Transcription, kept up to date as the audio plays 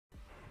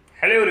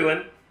Hello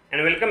everyone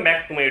and welcome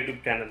back to my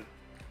YouTube channel.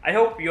 I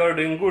hope you are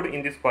doing good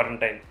in this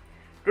quarantine.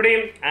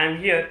 Today I am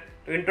here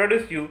to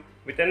introduce you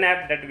with an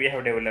app that we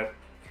have developed.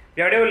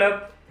 We have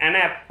developed an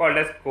app called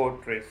as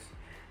CovTrace.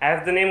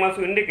 As the name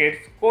also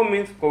indicates, Co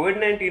means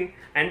COVID-19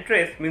 and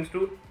trace means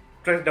to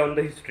trace down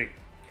the history.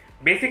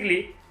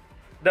 Basically,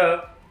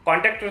 the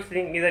contact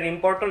tracing is an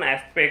important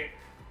aspect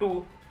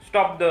to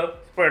stop the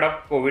spread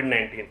of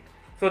COVID-19.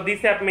 So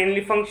this app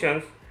mainly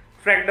functions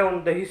to track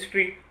down the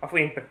history of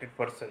an infected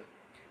person.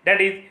 That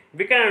is,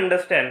 we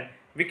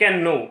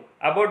can know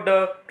about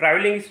the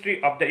traveling history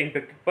of the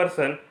infected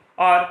person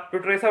or to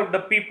trace out the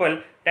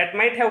people that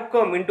might have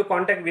come into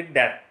contact with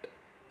that.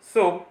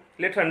 So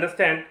let's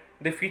understand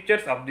the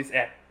features of this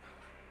app.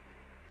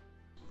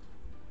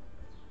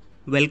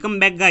 Welcome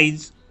back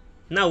guys.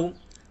 Now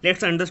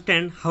let's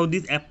understand how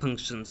this app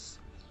functions.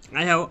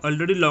 I have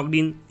already logged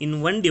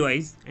in one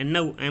device and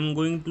now I am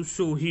going to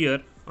show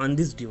here on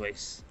this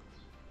device.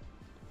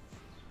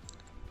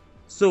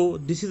 So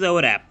this is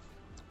our app,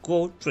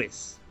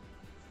 CovTrace.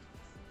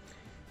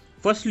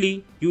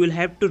 Firstly, you will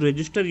have to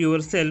register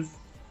yourself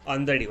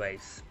on the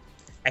device.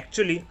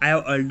 Actually, I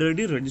have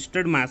already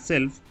registered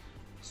myself,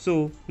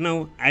 so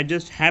now I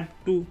just have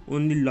to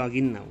only log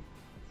in now.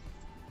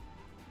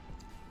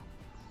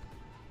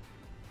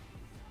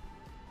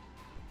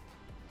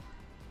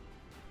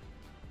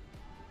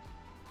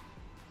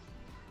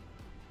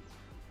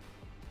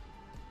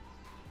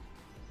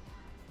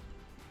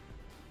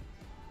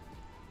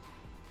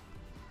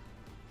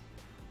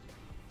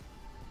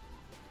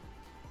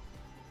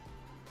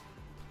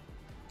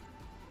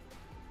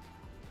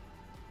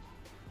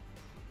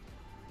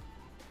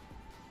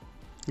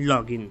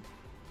 Login.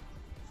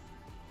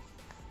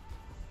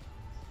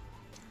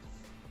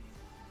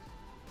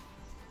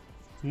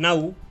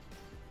 Now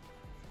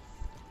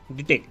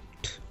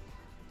detect.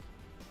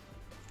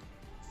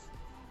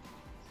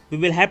 We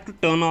will have to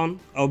turn on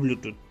our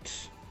Bluetooth.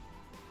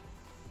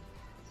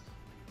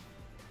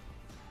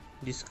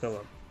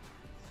 Discover.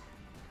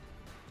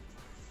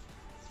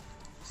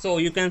 So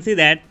you can see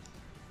that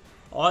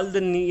all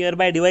the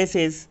nearby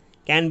devices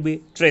can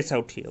be traced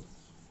out here.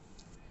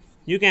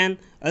 You can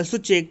also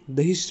check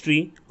the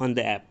history on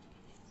the app.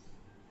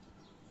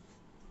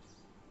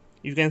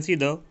 You can see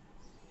the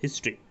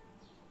history.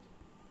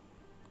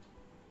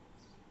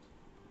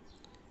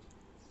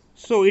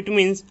 So it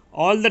means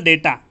all the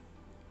data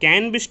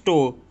can be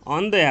stored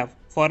on the app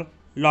for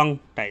long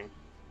time.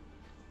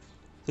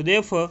 So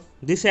therefore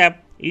this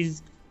app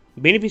is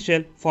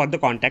beneficial for the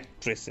contact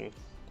tracing.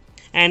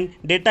 And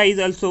data is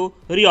also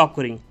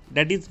reoccurring,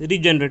 that is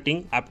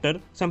regenerating after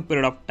some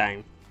period of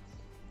time.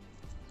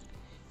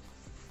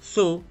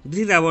 So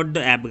this is about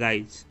the app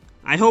guys.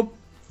 I hope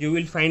you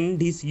will find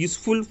this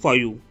useful for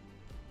you.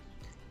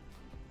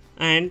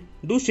 And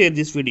do share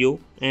this video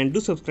and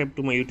do subscribe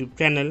to my YouTube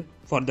channel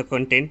for the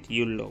content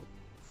you love.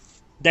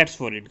 That's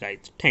for it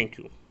guys. Thank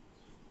you.